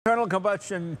internal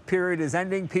combustion period is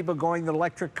ending. People going to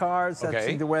electric cars. That's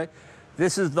Okay. the way.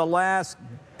 This is the last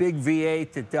big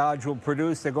V8 that Dodge will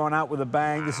produce. They're going out with a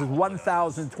bang. This is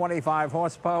 1,025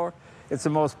 horsepower. It's the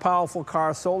most powerful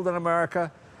car sold in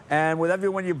America. And with every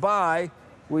one you buy,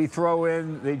 we throw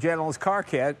in the General's Car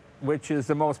Kit, which is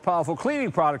the most powerful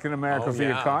cleaning product in America for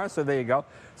your car. So there you go.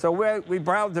 So we're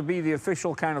proud to be the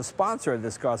official kind of sponsor of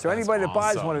this car. So anybody that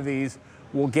buys one of these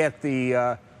will get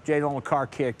the General Car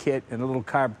Care Kit and a little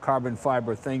carbon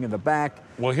fiber thing in the back.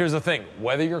 Well, here's the thing.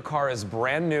 Whether your car is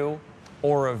brand new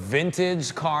or a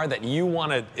vintage car that you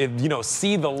want to, you know,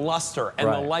 see the luster and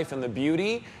the life and the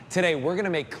beauty, today we're going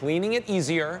to make cleaning it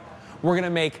easier. We're going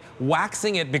to make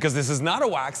waxing it, because this is not a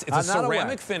wax, it's a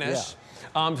ceramic finish.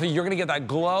 So you're going to get that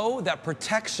glow, that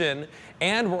protection,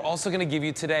 and we're also going to give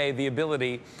you today the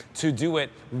ability to do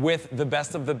it with the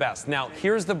best of the best. Now,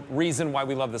 here's the reason why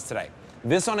we love this today.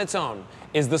 This on its own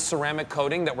is the ceramic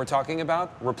coating that we're talking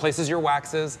about. Replaces your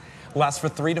waxes, lasts for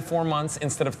 3 to 4 months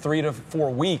instead of 3 to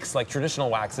 4 weeks like traditional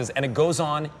waxes, and it goes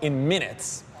on in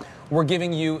minutes. We're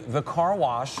giving you the car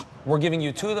wash. We're giving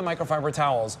you 2 of the microfiber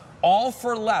towels, all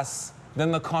for less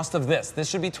than the cost of this. This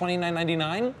should be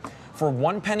 $29.99. For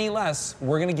 1 penny less,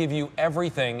 we're going to give you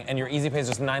everything, and your easy pay is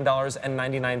just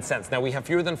 $9.99. Now, we have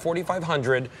fewer than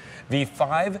 4,500. The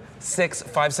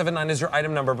 56579 is your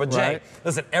item number. But Jay,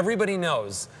 listen, everybody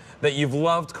knows that you've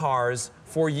loved cars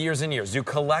for years and years. You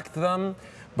collect them,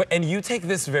 and you take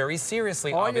this very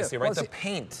seriously, obviously, right? The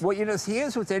paint. Well, you know,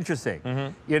 here's what's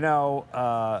interesting. You know,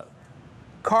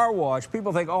 car wash,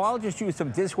 people think, oh, I'll just use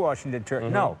some dishwashing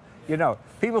detergent. No, you know,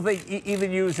 people think even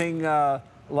using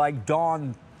like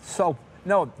Dawn soap.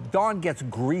 No, Dawn gets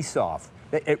grease off.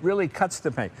 It really cuts the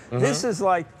paint. This is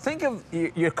like, think of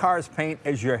your car's paint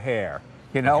as your hair,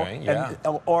 you know,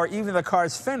 or even the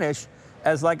car's finish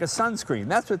as like a sunscreen.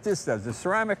 That's what this does. The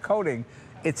ceramic coating,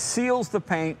 it seals the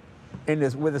paint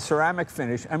with a ceramic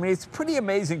finish. I mean, it's a pretty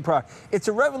amazing product. It's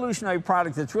a revolutionary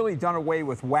product that's really done away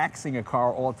with waxing a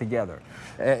car altogether.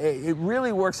 It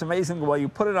really works amazingly well. You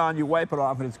put it on, you wipe it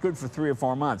off, and it's good for 3 or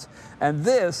 4 months. And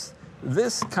this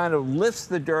kind of lifts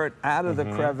the dirt out of the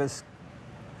crevice.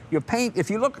 Your paint, if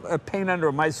you look at paint under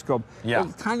a microscope,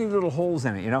 there's tiny little holes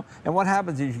in it, you know? And what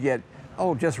happens is you get,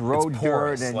 just road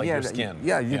dirt and like your skin.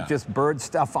 You just bird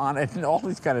stuff on it and all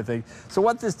these kind of things. So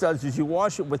what this does is you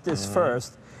wash it with this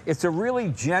first. It's a really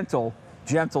gentle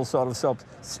sort of soap.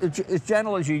 It's as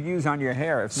gentle as you use on your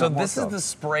hair. So this is the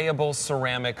sprayable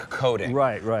ceramic coating.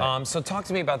 Right. So talk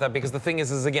to me about that, because the thing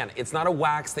is again, it's not a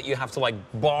wax that you have to like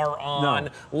bar on,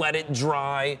 let it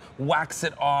dry, wax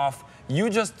it off. You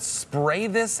just spray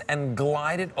this and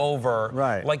glide it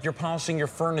over like you're polishing your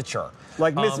furniture.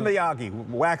 Like Miss Miyagi,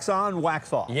 wax on,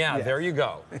 wax off. Yeah, there you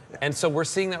go. And so we're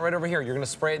seeing that right over here. You're going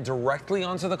to spray it directly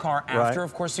onto the car after,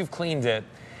 of course, you've cleaned it.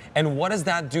 And what does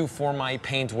that do for my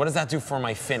paint? What does that do for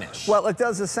my finish? Well, it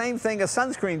does the same thing a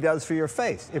sunscreen does for your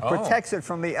face. It protects it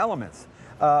from the elements.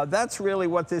 That's really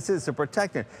what this is, to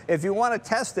protect it. If you want to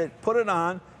test it, put it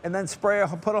on and then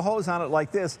put a hose on it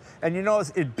like this, and you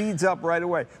notice it beads up right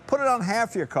away. Put it on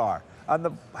half your car. On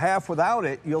the half without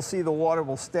it, you'll see the water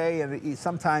will stay and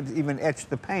sometimes even etch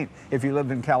the paint if you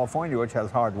live in California, which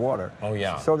has hard water. Oh,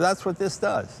 yeah. So that's what this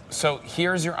does. So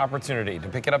here's your opportunity to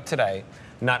pick it up today.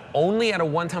 Not only at a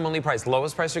one-time only price,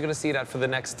 lowest price you're going to see it at for the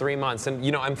next 3 months. And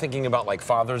you know, I'm thinking about like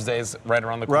Father's Day is right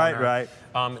around the corner.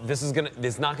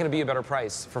 This not going to be a better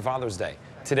price for Father's Day.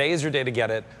 Today is your day to get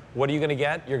it. What are you going to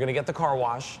get? You're going to get the car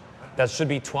wash. That should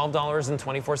be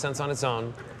 $12.24 on its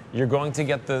own. You're going to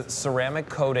get the ceramic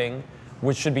coating,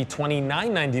 which should be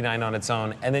 $29.99 on its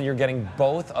own. And then you're getting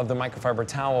both of the microfiber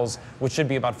towels, which should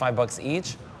be about $5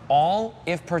 each. All,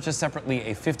 if purchased separately,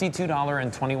 a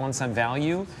 $52.21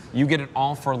 value. You get it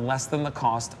all for less than the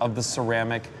cost of the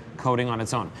ceramic coating on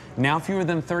its own. Now fewer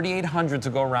than 3,800 to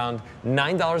go around,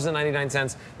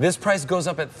 $9.99. This price goes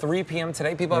up at 3 p.m.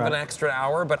 today. People have an extra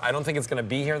hour, but I don't think it's going to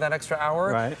be here that extra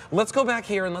hour. Let's go back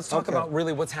here and let's talk about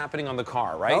really what's happening on the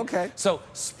car, right? So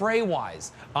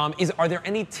spray-wise, are there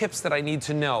any tips that I need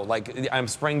to know? Like I'm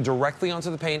spraying directly onto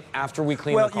the paint after we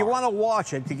clean the car. Well, you want to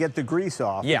wash it to get the grease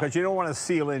off because you don't want to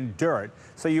seal in dirt.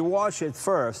 So you wash it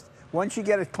first. Once you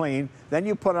get it clean, then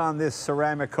you put on this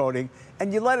ceramic coating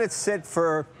and you let it sit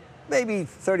for maybe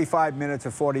 35 minutes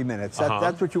or 40 minutes.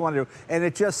 That's what you want to do. And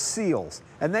it just seals.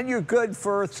 And then you're good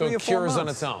for 3 or 4 months. So it cures on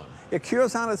its own. It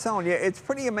cures on its own. Yeah, it's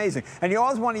pretty amazing. And you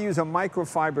always want to use a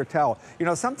microfiber towel. You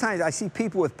know, sometimes I see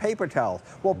people with paper towels.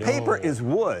 Well, paper is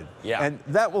wood. And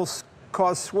that will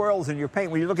cause swirls in your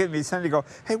paint. When you look at me, you tend to go,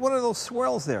 hey, what are those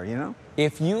swirls there, you know?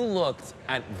 If you looked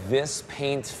at this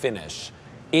paint finish,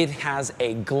 it has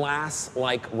a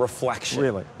glass-like reflection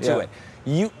to it.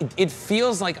 it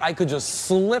feels like I could just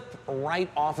slip right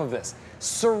off of this.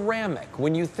 Ceramic,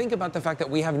 when you think about the fact that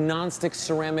we have nonstick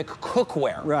ceramic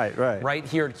cookware right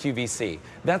here at QVC,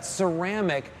 that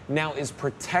ceramic now is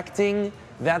protecting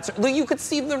that. Look, you could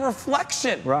see the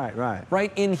reflection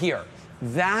right in here.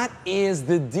 That is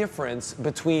the difference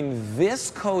between this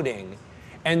coating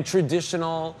and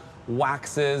traditional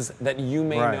waxes that you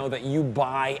may know that you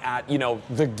buy at, you know,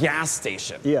 the gas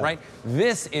station, right?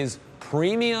 This is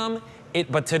premium,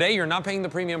 but today you're not paying the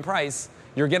premium price.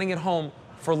 You're getting it home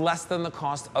for less than the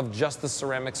cost of just the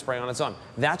ceramic spray on its own.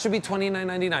 That should be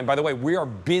 $29.99. By the way, we are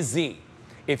busy.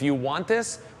 If you want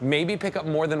this, maybe pick up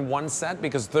more than one set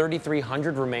because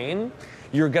 3,300 remain.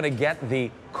 You're gonna get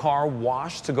the car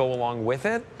wash to go along with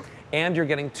it, and you're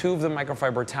getting 2 of the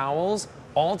microfiber towels.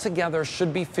 Altogether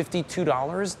should be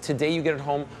 $52. Today you get it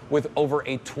home with over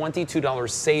a $22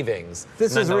 savings.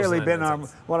 This has really been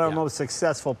one of our most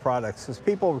successful products. Because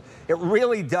people, it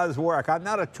really does work. I'm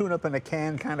not a tune-up in a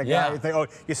can kind of guy. You think, oh,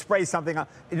 you spray something on.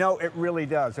 You know, it really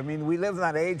does. I mean, we live in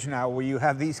that age now where you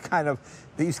have these kind of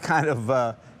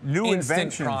new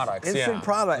inventions. Instant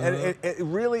product. And it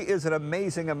really is an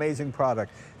amazing, amazing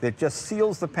product that just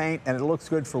seals the paint and it looks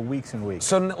good for weeks and weeks.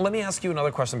 So let me ask you another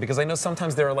question, because I know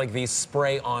sometimes there are like these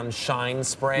spray-on shine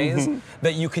sprays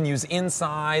that you can use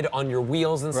inside on your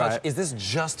wheels and such. Is this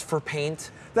just for paint?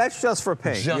 That's just for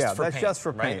paint. Just for that's paint, just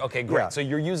for paint. Right? Okay, great. So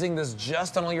you're using this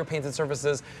just on all your painted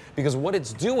surfaces because what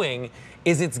it's doing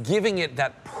is it's giving it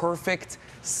that perfect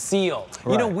seal.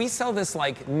 You know, we sell this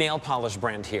like nail polish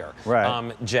brand here,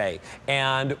 Jay,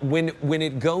 and when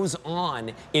it goes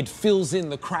on, it fills in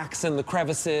the cracks and the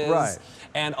crevices.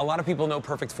 And a lot of people know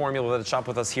Perfect Formula that shop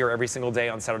with us here every single day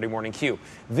on Saturday Morning Q.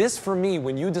 This, for me,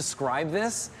 when you describe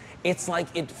this, it's like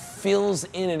it fills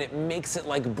in and it makes it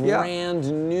like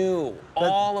brand new,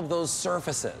 all of those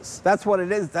surfaces. That's what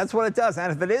it is. That's what it does.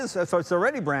 And if it is, so it's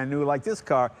already brand new like this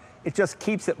car, it just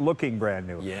keeps it looking brand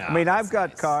new. I mean, I've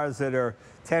got cars that are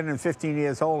 10 and 15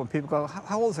 years old, and people go,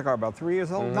 how old is the car? About 3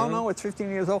 years old? No, it's 15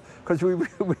 years old, because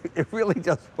it really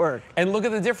does work. And look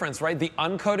at the difference, right? The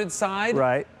uncoated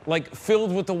side, like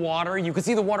filled with the water, you can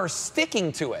see the water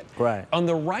sticking to it. On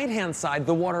the right-hand side,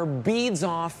 the water beads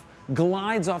off,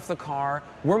 glides off the car.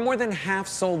 We're more than half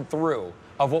sold through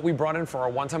of what we brought in for our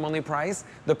one-time only price.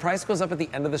 The price goes up at the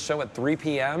end of the show at 3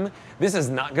 p.m. This is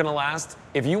not gonna last.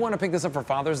 If you wanna pick this up for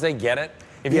Father's Day, get it.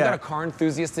 If you've got a car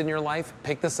enthusiast in your life,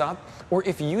 pick this up. Or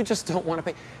if you just don't wanna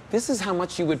pay, this is how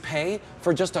much you would pay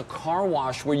for just a car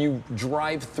wash where you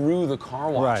drive through the car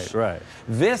wash.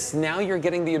 This, now you're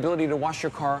getting the ability to wash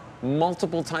your car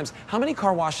multiple times. How many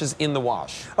car washes in the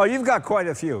wash? Oh, you've got quite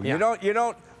a few. You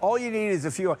don't, all you need is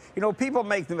a few. You know, people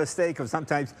make the mistake of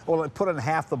sometimes, well, put in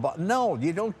half the bottle. No,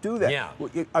 you don't do that.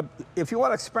 If you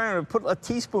want to experiment, put a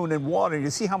teaspoon in water and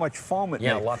you see how much foam it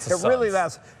makes. Lots of suds. It really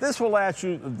lasts. This will last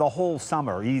you the whole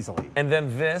summer easily. And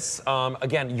then this,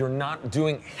 again, you're not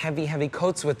doing heavy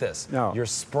coats with this. No. You're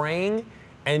spraying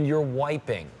and you're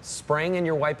wiping. Spraying and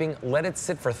you're wiping, let it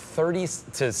sit for 30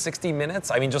 to 60 minutes.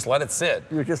 I mean, just let it sit.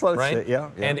 You just let it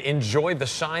sit, And enjoy the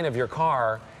shine of your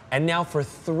car. And now for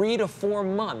 3 to 4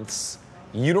 months,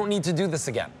 you don't need to do this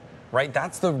again, right?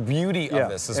 That's the beauty of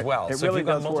this as well. So if you've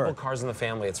got multiple cars in the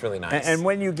family, it's really nice. And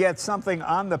when you get something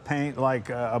on the paint, like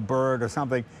a bird or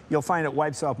something, you'll find it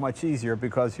wipes off much easier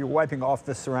because you're wiping off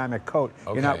the ceramic coat.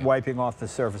 You're not wiping off the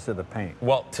surface of the paint.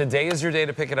 Well, today is your day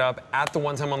to pick it up at the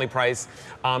one-time only price.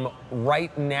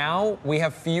 Right now, we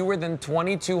have fewer than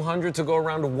 2,200 to go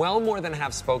around, well more than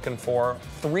half spoken for,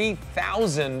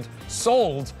 3,000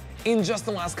 sold in just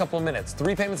the last couple of minutes.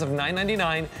 3 payments of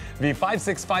 $9.99.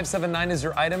 V56579 is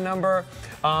your item number.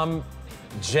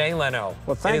 Jay Leno,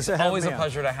 well, thanks it is always a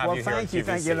pleasure to have you here at QVC.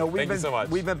 Thank you. Thank you so much.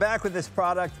 We've been back with this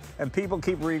product, and people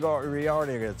keep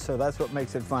reordering it, so that's what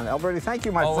makes it fun. Alberti, thank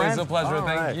you, my friend. Always a pleasure.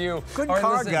 Thank you. Good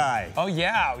car guy. Oh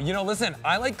yeah. You know, listen,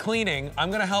 I like cleaning.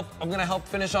 I'm gonna help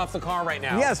finish off the car right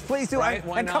now. Yes, please do. Right?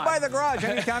 And come by the garage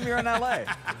anytime you're in LA.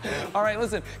 All right,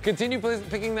 listen. Continue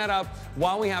picking that up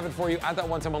while we have it for you at that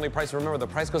one-time only price. Remember, the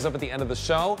price goes up at the end of the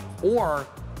show, or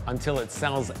until it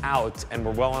sells out, and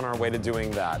we're well on our way to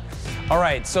doing that. All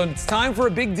right, so it's time for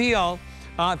a big deal.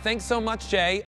 Thanks so much, Jay.